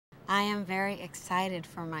I am very excited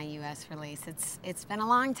for my U.S. release. It's been a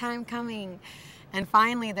long time coming, and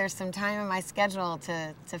finally there's some time in my schedule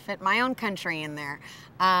to fit my own country in there.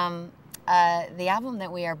 The album that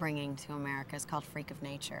we are bringing to America is called Freak of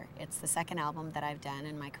Nature. It's the second album that I've done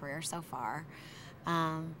in my career so far.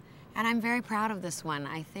 And I'm very proud of this one.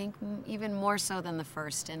 I think even more so than the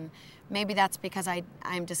first, and maybe that's because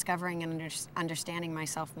I'm discovering and understanding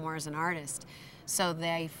myself more as an artist. So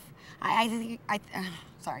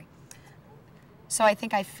So I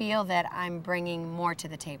think I feel that I'm bringing more to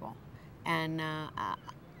the table and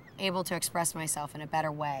able to express myself in a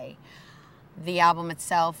better way. The album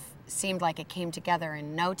itself seemed like it came together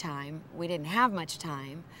in no time. We didn't have much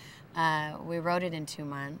time. We wrote it in 2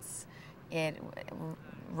 months.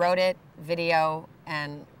 Wrote it, video,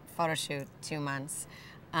 and photo shoot 2 months,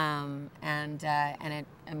 and it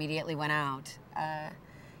immediately went out.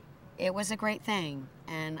 It was a great thing,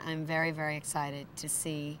 and I'm very, very excited to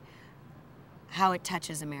see how it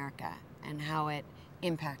touches America and how it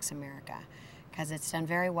impacts America, because it's done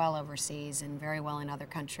very well overseas and very well in other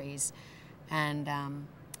countries, and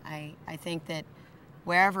I think that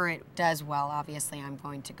wherever it does well, obviously I'm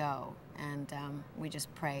going to go, and we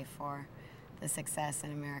just pray for the success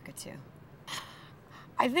in America too.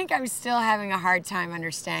 I think I'm still having a hard time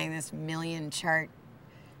understanding this million chart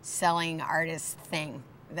selling artist thing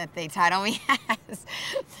that they title me as.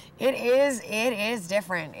 It is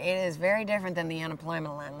different. It is very different than the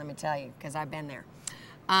unemployment line, let me tell you, because I've been there.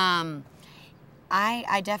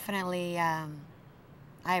 I definitely, I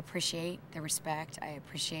appreciate the respect. I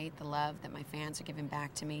appreciate the love that my fans are giving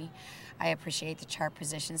back to me. I appreciate the chart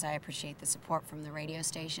positions. I appreciate the support from the radio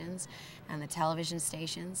stations and the television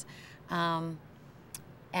stations.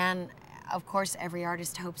 And of course, every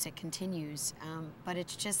artist hopes it continues. But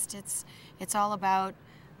it's all about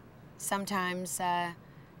sometimes,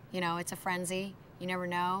 you know, it's a frenzy. You never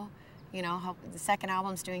know. You know, the second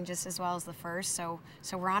album's doing just as well as the first. So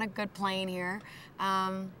we're on a good plane here.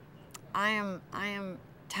 I am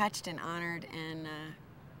touched and honored and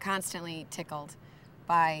constantly tickled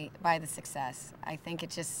by the success. I think it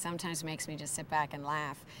just sometimes makes me just sit back and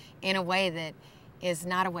laugh in a way that is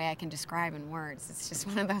not a way I can describe in words. It's just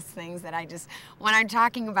one of those things that when I'm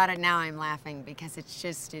talking about it now, I'm laughing because it's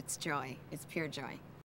joy. It's pure joy.